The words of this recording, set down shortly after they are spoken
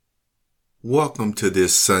Welcome to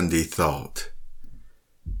this Sunday Thought.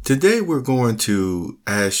 Today we're going to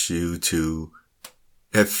ask you to,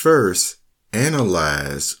 at first,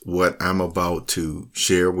 analyze what I'm about to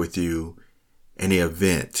share with you, an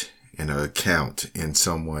event, an account in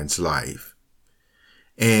someone's life.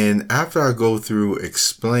 And after I go through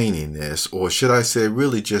explaining this, or should I say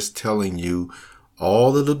really just telling you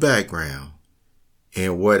all of the background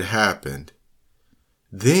and what happened,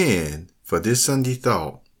 then for this Sunday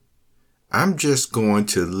Thought, I'm just going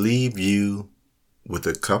to leave you with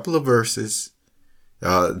a couple of verses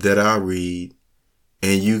that I read,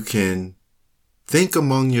 and you can think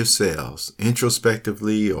among yourselves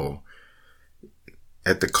introspectively or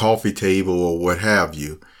at the coffee table or what have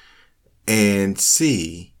you, and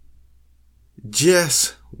see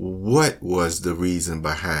just what was the reason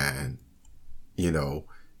behind,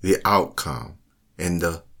 the outcome and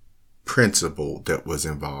the principle that was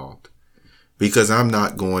involved. Because I'm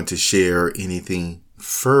not going to share anything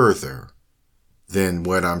further than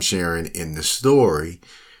what I'm sharing in the story.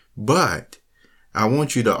 But I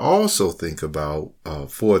want you to also think about,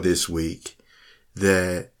 for this week,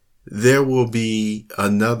 that there will be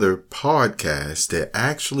another podcast that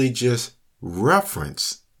actually just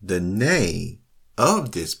reference the name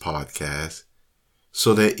of this podcast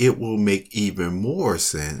so that it will make even more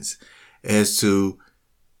sense as to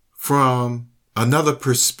from another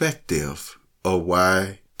perspective of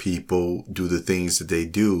why people do the things that they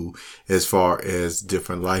do as far as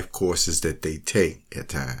different life courses that they take at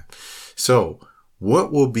times. So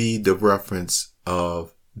what will be the reference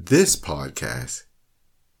of this podcast?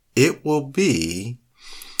 It will be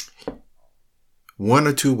one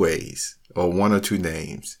or two ways or one or two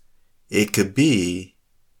names. It could be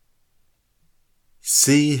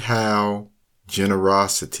see how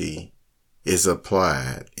generosity is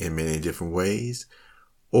applied in many different ways.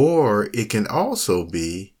 Or it can also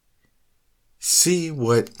be see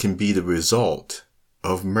what can be the result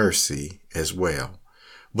of mercy as well.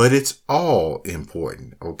 But it's all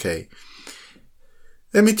important, okay?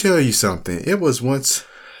 Let me tell you something. It was once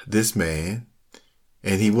this man,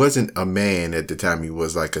 and he wasn't a man at the time. He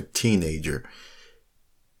was like a teenager.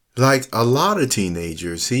 Like a lot of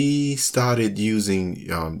teenagers, he started using,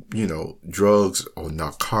 drugs or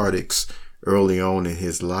narcotics early on in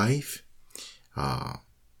his life.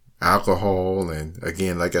 Alcohol, and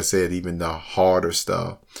again, like I said, even the harder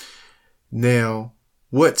stuff. Now,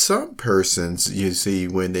 what some persons, you see,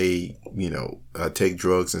 when they, take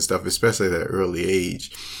drugs and stuff, especially at an early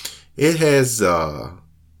age, it has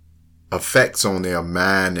effects on their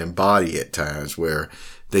mind and body at times where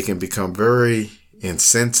they can become very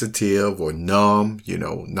insensitive or numb,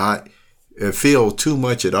 not feel too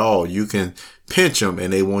much at all. You can pinch them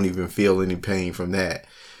and they won't even feel any pain from that.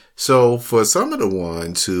 So for some of the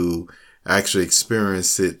ones who actually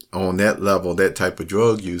experience it on that level, that type of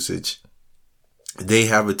drug usage, they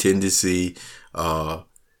have a tendency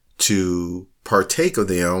to partake of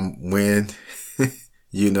them when,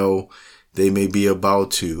 they may be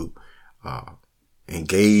about to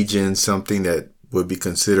engage in something that would be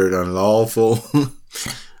considered unlawful.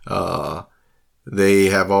 They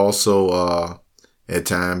have also at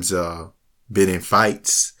times been in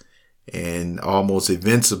fights and almost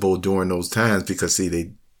invincible during those times because, see,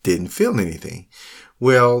 they didn't feel anything.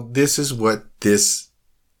 Well, this is what this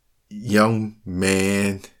young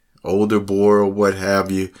man, older boy or what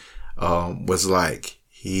have you, was like.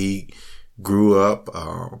 He grew up,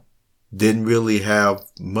 didn't really have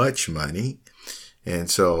much money. And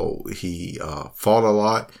so he fought a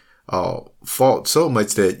lot, fought so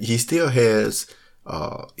much that he still has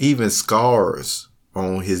even scars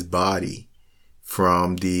on his body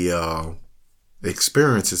from the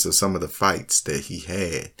experiences of some of the fights that he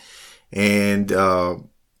had. And,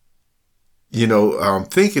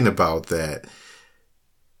 thinking about that,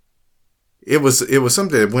 it was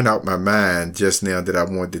something that went out my mind just now that I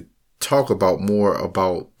wanted to talk about more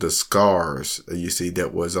about the scars, you see,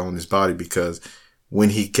 that was on his body, because when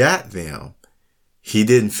he got them, he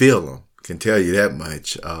didn't feel them. Can tell you that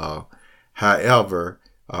much. However,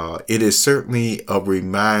 it is certainly a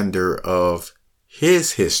reminder of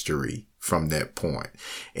his history from that point.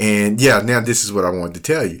 And now this is what I wanted to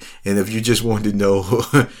tell you. And if you just wanted to know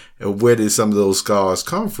where did some of those scars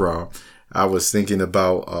come from, I was thinking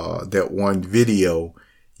about that one video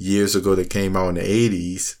years ago that came out in the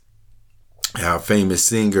 80s, a famous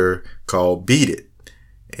singer called Beat It.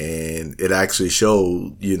 And it actually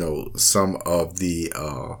showed, some of the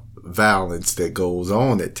violence that goes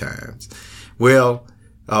on at times. Well,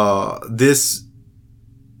 this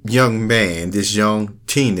young man, this young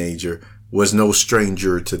teenager, was no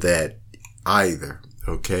stranger to that either.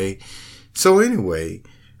 Okay. So anyway,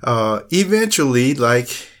 eventually, like,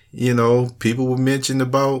 people will mention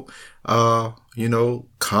about,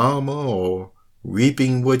 karma or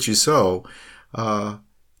reaping what you sow.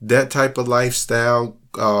 That type of lifestyle,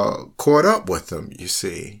 caught up with them, you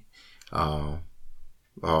see. From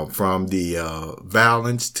the,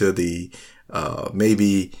 violence to the,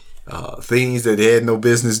 maybe, things that they had no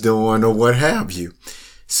business doing or what have you.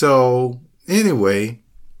 So anyway,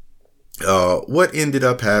 what ended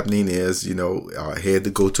up happening is, I had to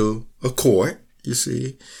go to a court, you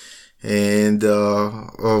see. And,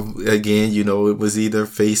 again, it was either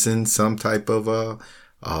facing some type of,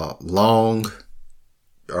 long,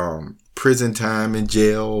 prison time in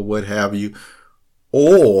jail or what have you,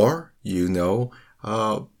 or,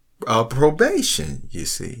 probation, you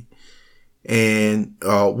see. And,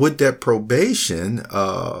 with that probation,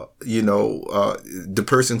 the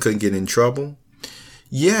person couldn't get in trouble.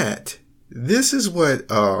 Yet, this is what,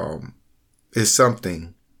 is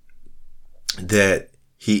something that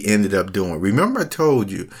he ended up doing. Remember I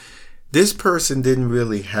told you, this person didn't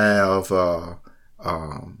really have, a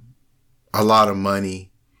lot of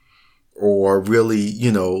money or really,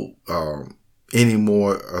 any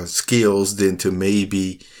more skills than to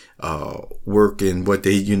maybe work in what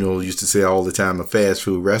they, used to say all the time, a fast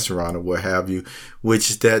food restaurant or what have you,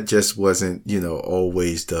 which that just wasn't,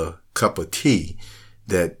 always the cup of tea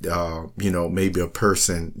that, maybe a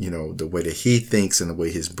person, the way that he thinks and the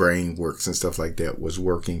way his brain works and stuff like that was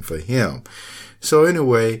working for him. So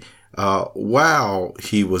anyway, while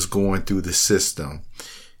he was going through the system,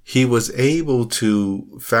 he was able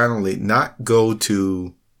to finally not go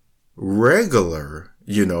to regular,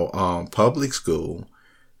 public school,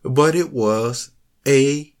 but it was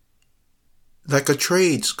like a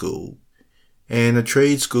trade school, and a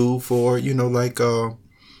trade school for,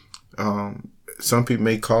 some people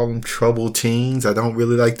may call them troubled teens. I don't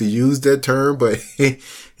really like to use that term, but it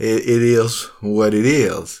is what it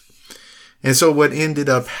is. And so what ended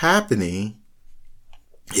up happening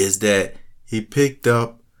is that he picked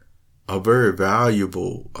up a very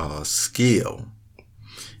valuable skill.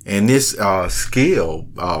 And this skill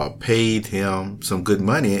paid him some good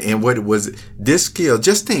money. And what it was, this skill,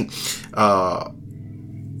 just think, I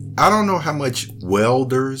don't know how much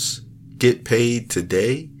welders get paid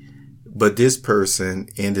today, but this person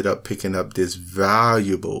ended up picking up this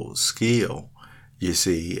valuable skill, you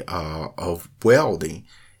see, of welding.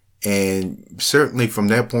 And certainly from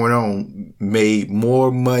that point on, made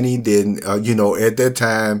more money than, at that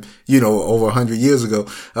time, over 100 years ago,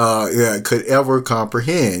 could ever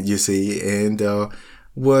comprehend, you see, and,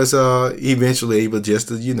 was, eventually able just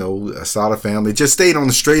to, start a family, just stayed on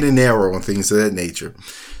the straight and narrow and things of that nature.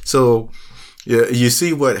 So, you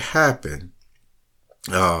see what happened,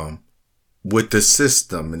 with the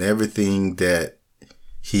system and everything that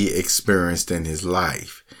he experienced in his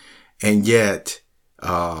life. And yet,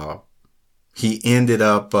 he ended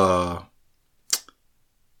up,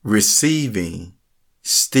 receiving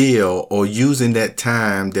still, or using that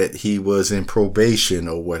time that he was in probation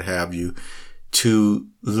or what have you, to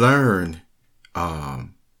learn, a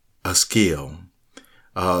skill,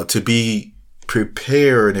 to be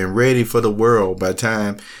prepared and ready for the world by the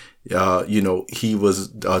time, he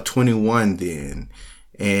was, 21 then.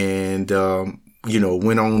 And,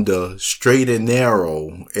 went on the straight and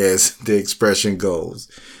narrow, as the expression goes.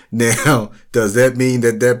 Now, does that mean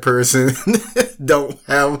that that person don't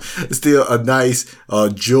have still a nice,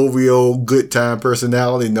 jovial, good time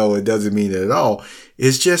personality? No, it doesn't mean it at all.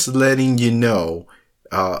 It's just letting you know,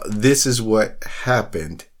 this is what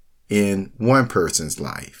happened in one person's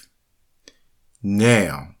life.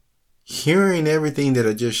 Now, hearing everything that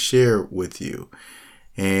I just shared with you,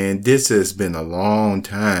 and this has been a long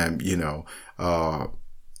time,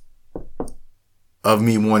 of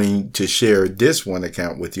me wanting to share this one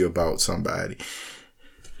account with you about somebody.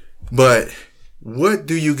 But what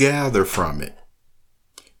do you gather from it?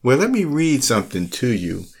 Well, let me read something to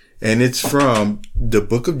you. And it's from the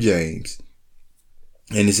book of James.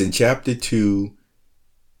 And it's in chapter 2,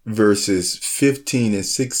 verses 15 and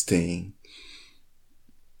 16.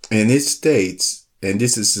 And it states, and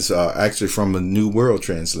this is actually from a New World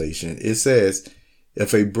Translation. It says,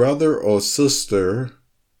 if a brother or sister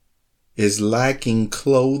is lacking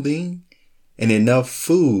clothing and enough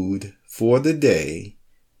food for the day,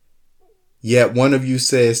 yet one of you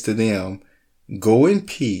says to them, go in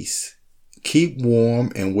peace, keep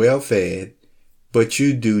warm and well fed, but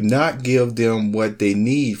you do not give them what they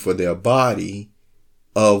need for their body,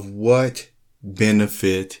 of what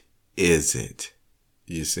benefit is it?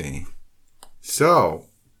 You see? So,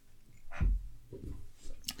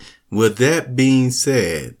 with that being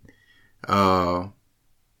said,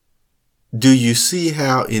 do you see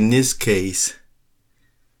how in this case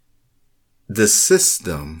the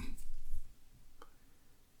system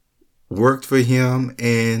worked for him,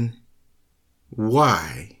 and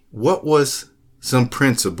why? What was some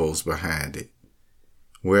principles behind it?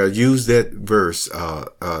 Well, I use that verse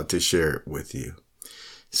to share it with you.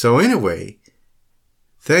 So anyway,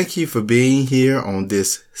 thank you for being here on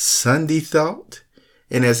this Sunday Thought.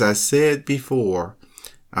 And as I said before,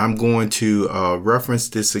 I'm going to reference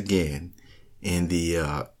this again in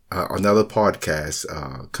the another podcast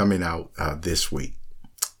coming out this week.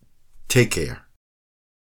 Take care.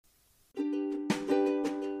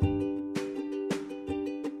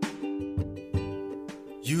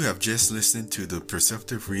 You have just listened to the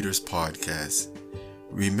Perceptive Readers Podcast.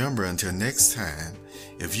 Remember, until next time,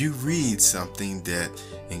 if you read something that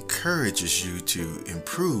encourages you to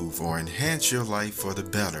improve or enhance your life for the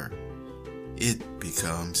better, it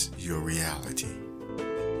becomes your reality.